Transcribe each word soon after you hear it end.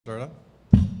Start up.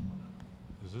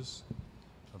 Is this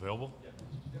available?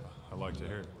 I'd like to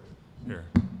hear it. Here.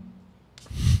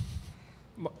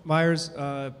 Meyers,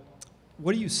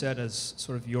 what do you set as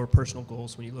sort of your personal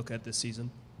goals when you look at this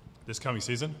season? This coming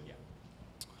season?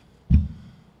 Yeah.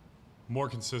 More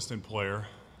consistent player.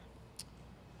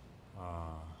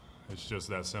 It's just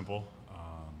that simple.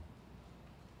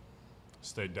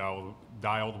 Stay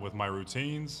dialed with my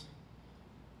routines,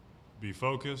 be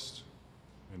focused,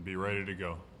 and be ready to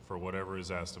go for whatever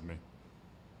is asked of me.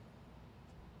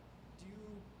 Do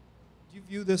you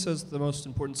view this as the most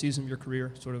important season of your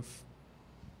career, sort of?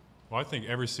 Well, I think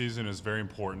every season is very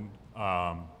important.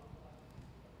 I'll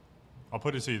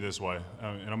put it to you this way,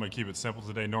 and I'm going to keep it simple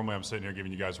today. Normally I'm sitting here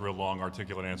giving you guys real long,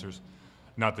 articulate answers.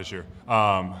 Not this year.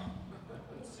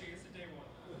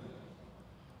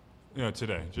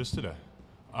 Today, just today.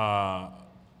 I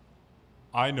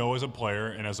know as a player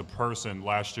and as a person,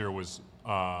 last year was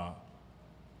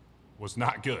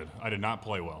not good. I did not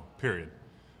play well, period.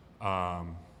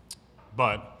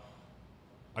 But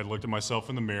I looked at myself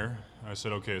in the mirror. I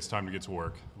said, okay, it's time to get to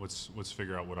work. Let's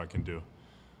figure out what I can do.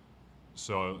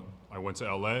 So I went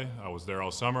to LA. I was there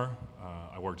all summer.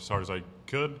 I worked as hard as I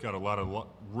could, got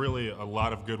really a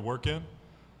lot of good work in,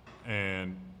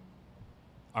 and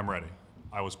I'm ready.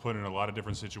 I was put in a lot of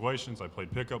different situations. I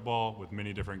played pickup ball with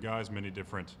many different guys, many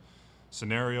different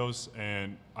scenarios,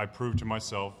 and I proved to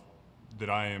myself that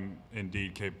I am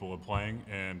indeed capable of playing,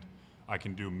 and I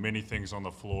can do many things on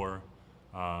the floor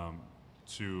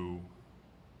to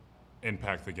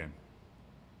impact the game.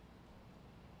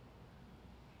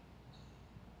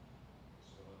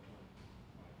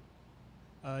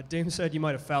 Dame said you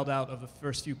might have fouled out of the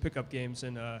first few pickup games,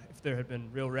 and if there had been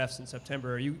real refs in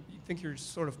September, you think you're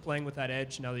sort of playing with that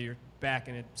edge now that you're back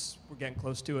and we're getting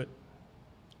close to it?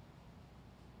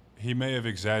 He may have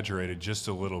exaggerated just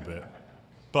a little bit,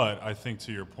 but I think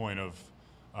to your point of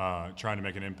trying to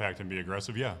make an impact and be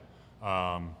aggressive, yeah.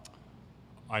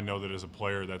 I know that as a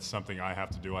player, that's something I have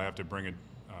to do. I have to bring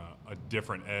a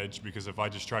different edge, because if I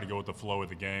just try to go with the flow of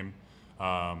the game,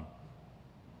 I'm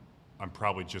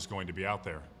probably just going to be out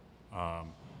there.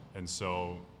 And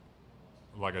so,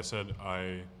 like I said,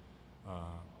 I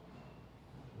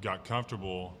got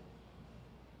comfortable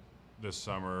this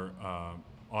summer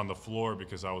on the floor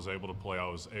because I was able to play. I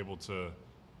was able to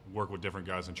work with different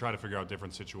guys and try to figure out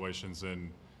different situations and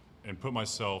put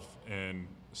myself in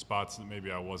spots that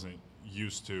maybe I wasn't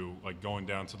used to, like going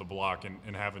down to the block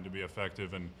and having to be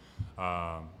effective and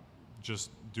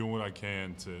just doing what I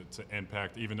can to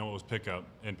impact, even though it was pickup,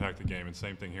 impact the game. And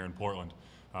same thing here in Portland.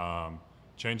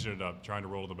 Changing it up, trying to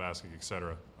roll the basket,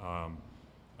 etc.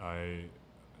 I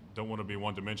don't want to be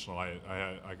one-dimensional.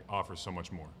 I offer so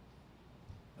much more.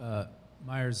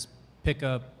 Meyers,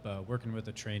 pickup, working with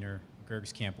a trainer,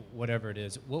 Gerg's camp, whatever it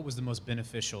is, what was the most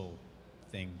beneficial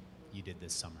thing you did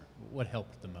this summer? What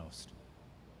helped the most?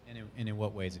 And in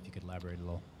what ways, if you could elaborate a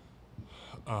little?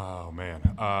 Oh, man.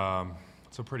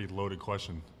 It's a pretty loaded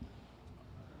question.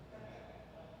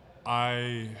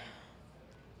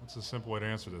 What's a simple way to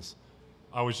answer this?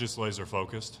 I was just laser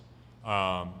focused.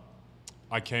 I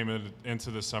came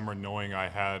into the summer knowing I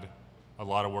had a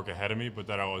lot of work ahead of me, but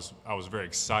that I was very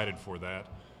excited for that.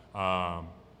 I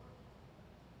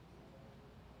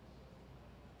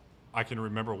can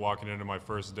remember walking into my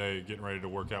first day, getting ready to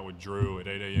work out with Drew at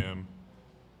 8 a.m.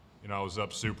 I was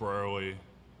up super early,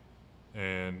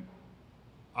 and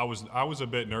I was a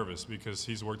bit nervous because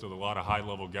he's worked with a lot of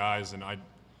high-level guys, and I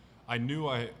knew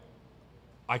I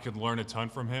could learn a ton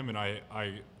from him, and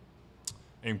I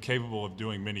am capable of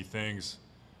doing many things.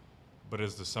 But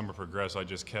as the summer progressed, I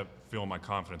just kept feeling my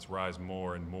confidence rise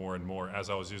more and more and more as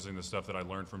I was using the stuff that I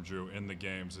learned from Drew in the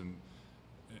games,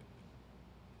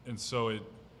 and so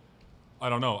I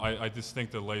don't know. I just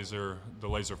think the laser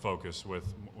focus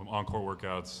with on-court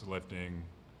workouts, lifting,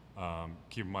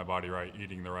 keeping my body right,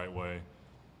 eating the right way,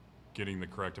 getting the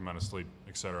correct amount of sleep,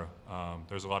 etc.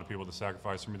 There's a lot of people that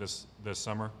sacrificed for me this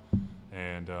summer,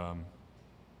 and I'm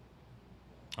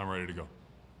ready to go.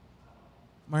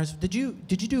 Meyers, did you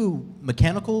do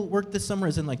mechanical work this summer?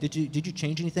 As in, like, did you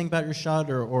change anything about your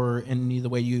shot or in the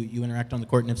way you interact on the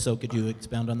court? And if so, could you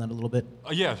expound on that a little bit?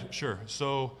 Yeah, sure.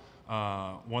 So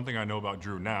one thing I know about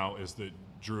Drew now is that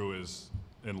Drew is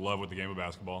in love with the game of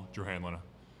basketball. Drew Hanlon.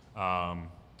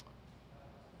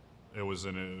 It was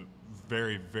a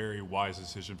very, very wise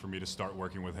decision for me to start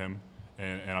working with him,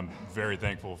 and I'm very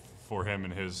thankful for him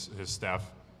and his staff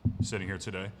sitting here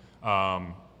today.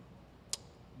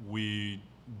 We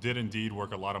did indeed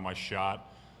work a lot on my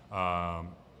shot.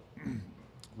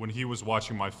 When he was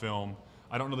watching my film,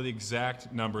 I don't know the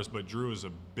exact numbers, but Drew is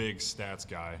a big stats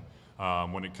guy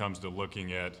when it comes to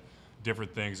looking at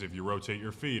different things if you rotate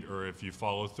your feet or if you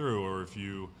follow through or if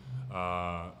you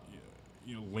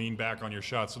lean back on your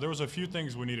shot. So there was a few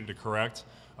things we needed to correct.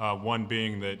 One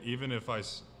being that even if I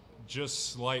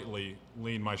just slightly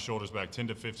lean my shoulders back 10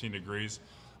 to 15 degrees,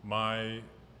 my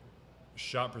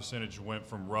shot percentage went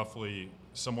from roughly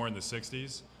somewhere in the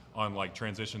 60s on like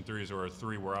transition threes or a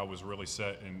three where I was really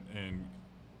set and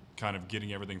kind of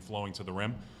getting everything flowing to the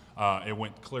rim. It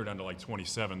went clear down to like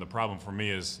 27. The problem for me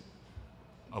is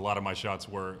a lot of my shots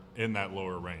were in that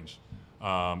lower range,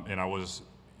 and I was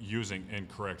using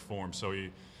incorrect form. So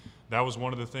that was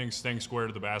one of the things. Staying square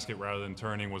to the basket rather than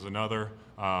turning was another.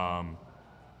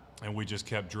 And we just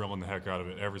kept drilling the heck out of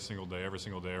it every single day,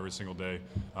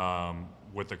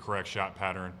 with the correct shot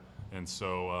pattern. And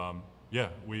so,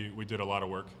 we did a lot of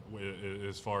work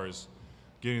as far as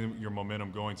getting your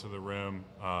momentum going to the rim,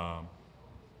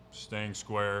 staying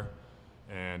square,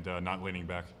 and not leaning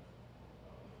back.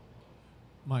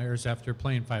 Meyers, after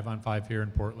playing 5-on-5 here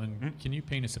in Portland, can you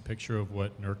paint us a picture of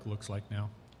what NERC looks like now?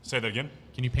 Say that again?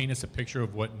 Can you paint us a picture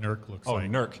of what NERC looks like? Oh,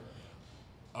 NERC.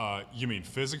 You mean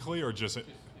physically or just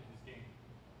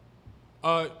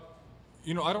I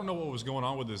don't know what was going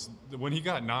on with this. When he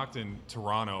got knocked in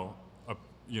Toronto,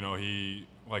 he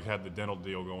like had the dental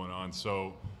deal going on.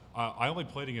 So I only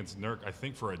played against NERC, I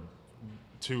think, for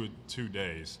two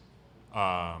days.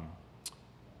 But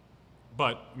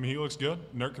I mean, he looks good.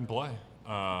 NERC can play.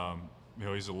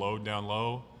 He's a load down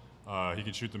low. He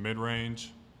can shoot the mid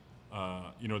range.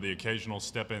 The occasional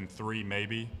step in three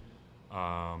maybe.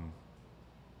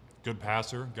 Good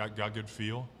passer. Got good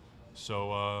feel.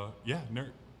 So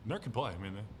NERC can play. I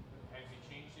mean, Has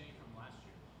he changed any from last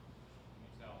year? Can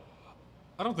you tell?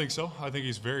 I don't think so. I think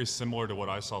he's very similar to what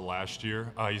I saw last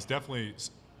year. He's definitely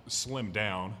slimmed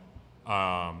down,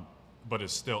 but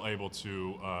is still able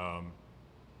to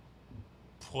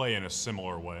play in a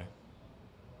similar way.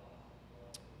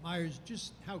 Meyers,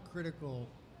 just how critical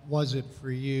was it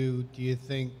for you, do you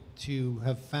think, to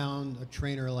have found a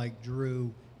trainer like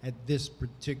Drew at this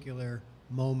particular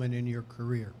moment in your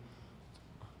career?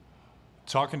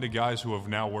 Talking to guys who have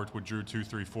now worked with Drew 2,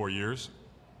 3, 4 years,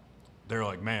 they're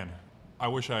like, man, I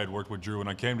wish I had worked with Drew when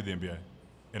I came to the NBA.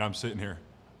 And I'm sitting here,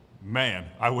 man,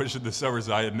 I wish at the summers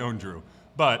I had known Drew.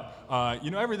 But,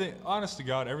 everything, honest to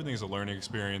God, everything's a learning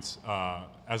experience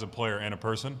as a player and a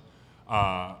person.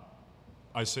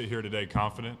 I sit here today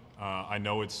confident. I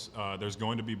know there's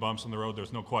going to be bumps on the road,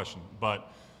 there's no question. But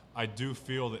I do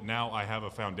feel that now I have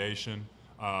a foundation,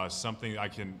 something I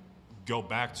can go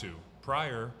back to.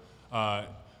 Prior,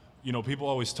 people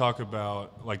always talk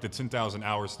about like the 10,000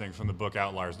 hours thing from the book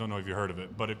Outliers. Don't know if you heard of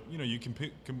it, but if you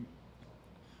can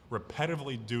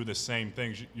repetitively do the same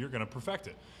things, you're going to perfect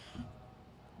it.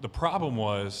 The problem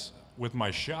was with my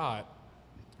shot,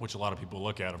 which a lot of people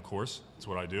look at, of course, that's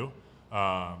what I do.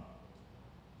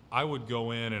 I would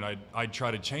go in and I'd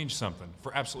try to change something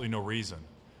for absolutely no reason.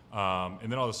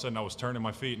 And then all of a sudden I was turning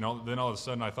my feet, and then all of a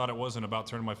sudden I thought it wasn't about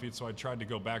turning my feet, so I tried to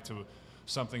go back to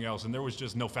something else, and there was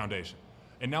just no foundation.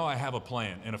 And now I have a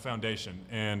plan and a foundation,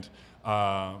 and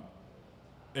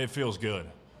it feels good.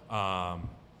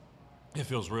 It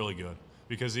feels really good,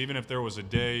 because even if there was a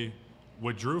day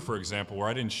with Drew, for example, where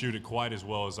I didn't shoot it quite as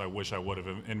well as I wish I would have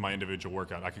in my individual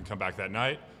workout, I can come back that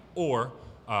night, or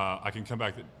I can come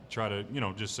back, try to,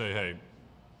 just say, hey,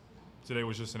 today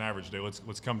was just an average day.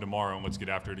 Let's come tomorrow and let's get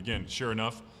after it again. Sure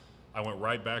enough, I went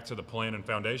right back to the plan and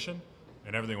foundation,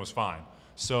 and everything was fine.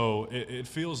 So it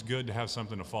feels good to have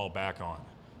something to fall back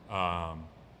on.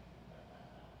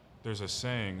 There's a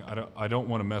saying, I don't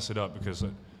want to mess it up, because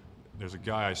there's a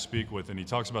guy I speak with, and he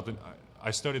talks about I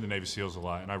study the Navy SEALs a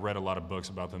lot, and I read a lot of books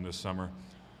about them this summer.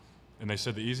 And they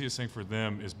said the easiest thing for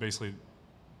them is basically,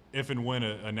 if and when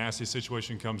a nasty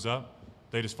situation comes up,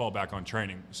 they just fall back on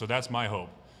training. So that's my hope.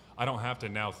 I don't have to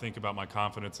now think about my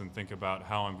confidence and think about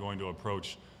how I'm going to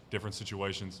approach different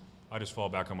situations. I just fall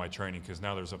back on my training, because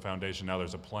now there's a foundation, now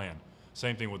there's a plan.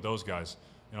 Same thing with those guys.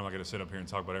 I'm not going to sit up here and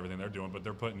talk about everything they're doing, but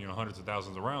they're putting hundreds of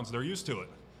thousands of rounds. They're used to it.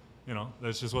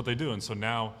 That's just what they do. And so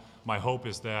now my hope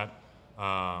is that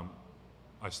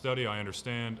I study, I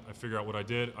understand, I figure out what I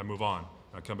did, I move on.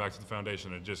 I come back to the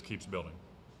foundation, and it just keeps building.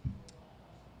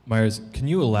 Meyers, can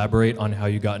you elaborate on how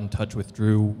you got in touch with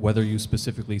Drew, whether you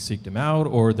specifically seeked him out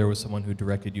or there was someone who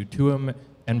directed you to him,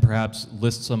 and perhaps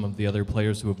list some of the other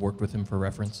players who have worked with him for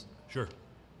reference? Sure.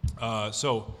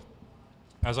 So,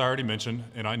 as I already mentioned,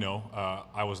 and I know,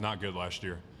 I was not good last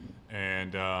year.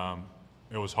 And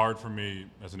it was hard for me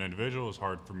as an individual, it was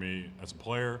hard for me as a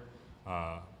player.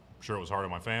 I'm sure it was hard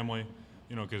on my family,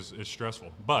 because it's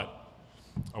stressful. But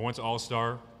I went to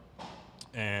All-Star,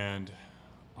 and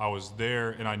I was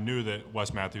there, and I knew that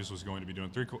Wes Matthews was going to be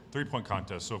doing three-point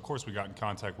contests. So of course we got in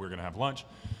contact. We were going to have lunch.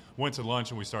 Went to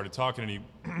lunch and we started talking, and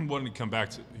he wanted me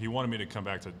to come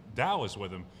back to Dallas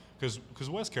with him because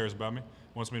Wes cares about me,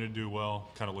 wants me to do well,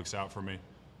 kind of looks out for me.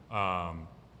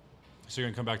 So you're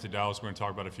gonna come back to Dallas. We're gonna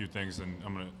talk about a few things, and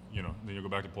I'm gonna, then you'll go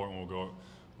back to Portland.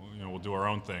 We'll do our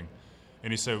own thing.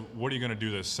 And he said, "What are you gonna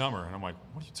do this summer?" And I'm like,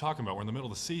 "What are you talking about? We're in the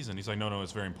middle of the season." He's like, "No,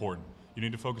 it's very important. You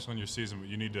need to focus on your season, but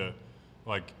you need to,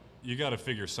 you got to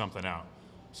figure something out."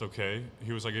 It's okay.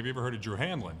 He was like, "Have you ever heard of Drew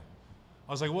Hanlon?"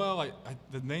 I was like, "Well,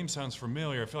 the name sounds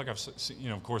familiar. I feel like I've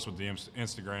seen, of course, with the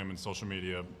Instagram and social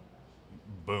media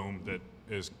boom that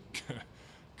is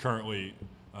currently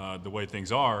the way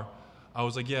things are." I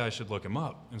was like, "Yeah, I should look him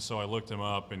up." And so I looked him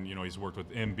up, and he's worked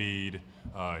with Embiid,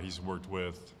 he's worked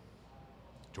with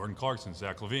Jordan Clarkson,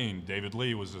 Zach LaVine, David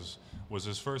Lee was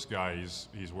his first guy.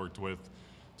 He's worked with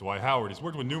Dwight Howard. He's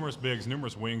worked with numerous bigs,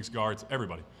 numerous wings, guards,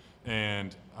 everybody.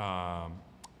 And I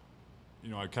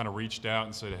kind of reached out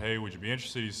and said, "Hey, would you be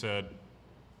interested?" He said,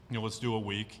 "Let's do a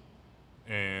week,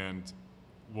 and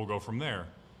we'll go from there."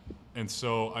 And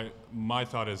so my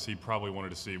thought is he probably wanted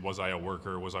to see, was I a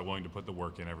worker? Was I willing to put the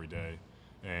work in every day?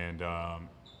 And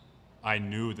I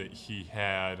knew that he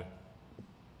had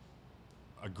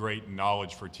a great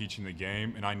knowledge for teaching the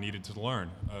game, and I needed to learn.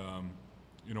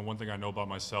 One thing I know about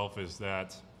myself is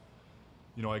that,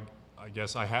 I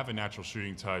guess I have a natural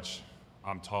shooting touch.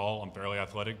 I'm tall, I'm fairly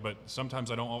athletic, but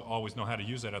sometimes I don't always know how to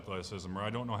use that athleticism, or I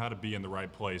don't know how to be in the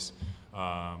right place,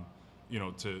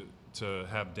 to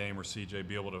have Dame or CJ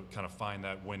be able to kind of find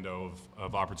that window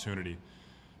of opportunity.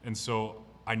 And so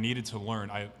I needed to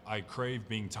learn. I crave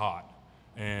being taught.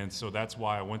 And so that's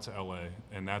why I went to LA,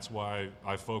 and that's why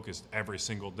I focused every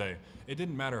single day. It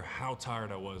didn't matter how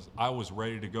tired I was. I was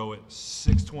ready to go at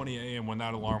 6:20 a.m. when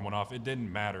that alarm went off. It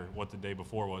didn't matter what the day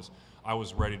before was. I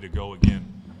was ready to go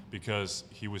again because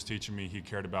he was teaching me, he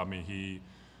cared about me, he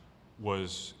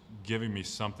was giving me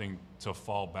something to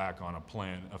fall back on, a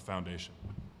plan, a foundation.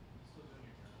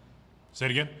 Say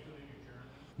it again?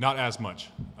 Not as much.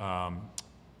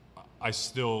 I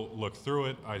still look through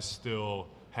it. I still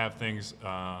have things,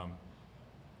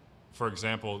 for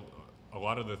example, a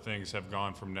lot of the things have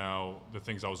gone from now, the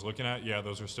things I was looking at, yeah,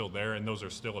 those are still there, and those are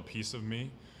still a piece of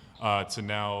me, to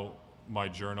now my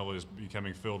journal is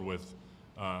becoming filled with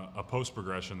a post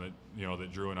progression that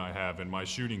Drew and I have, and my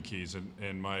shooting keys,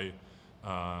 and my,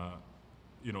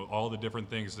 all the different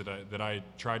things that I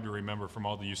tried to remember from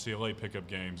all the UCLA pickup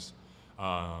games,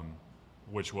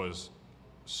 which was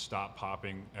stop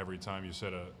popping every time you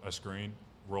set a screen.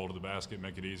 Roll to the basket,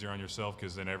 make it easier on yourself,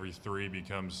 because then every three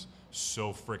becomes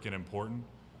so freaking important.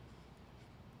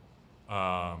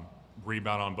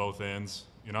 Rebound on both ends.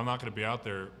 I'm not going to be out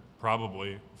there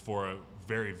probably for a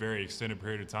very, very extended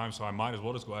period of time, so I might as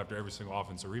well just go after every single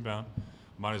offensive rebound.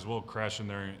 Might as well crash in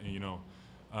there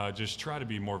and just try to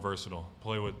be more versatile.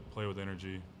 Play with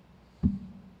energy.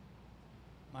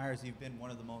 Meyers, you've been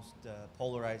one of the most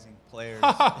polarizing players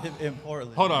in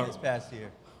Portland this past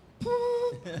year.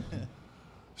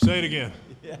 Say it again.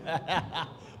 Yeah.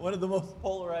 One of the most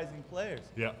polarizing players.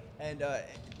 Yeah. And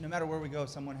no matter where we go,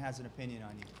 someone has an opinion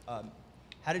on you.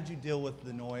 How did you deal with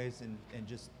the noise and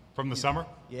just... From the summer?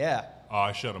 Yeah. Oh,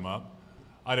 I shut them up.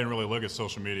 I didn't really look at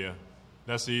social media.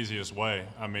 That's the easiest way.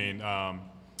 I mean,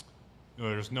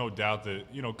 there's no doubt that,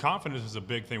 confidence is a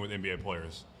big thing with NBA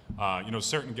players.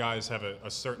 Certain guys have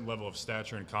a certain level of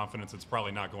stature and confidence that's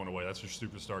probably not going away. That's your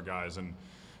superstar guys, and,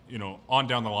 on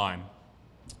down the line.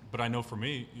 But I know for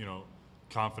me,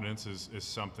 confidence is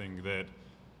something that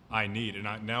I need.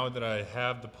 And now that I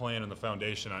have the plan and the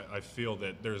foundation, I feel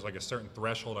that there's like a certain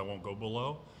threshold I won't go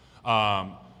below.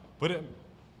 But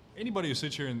anybody who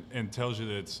sits here and tells you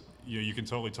that it's, you can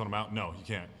totally tone them out, no, you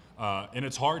can't. And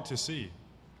it's hard to see.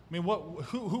 I mean,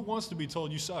 who wants to be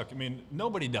told you suck? I mean,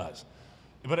 nobody does.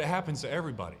 But it happens to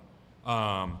everybody.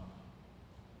 Oh,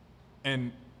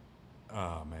 man.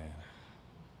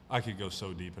 I could go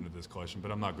so deep into this question,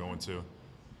 but I'm not going to.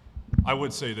 I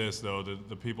would say this, though.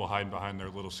 The people hiding behind their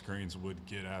little screens would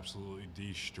get absolutely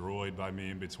destroyed by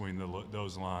me in between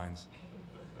those lines.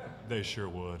 They sure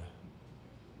would.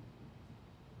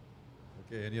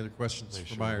 Okay, any other questions They for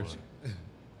sure Meyers? would.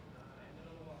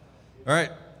 All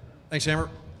right. Thanks, Hammer.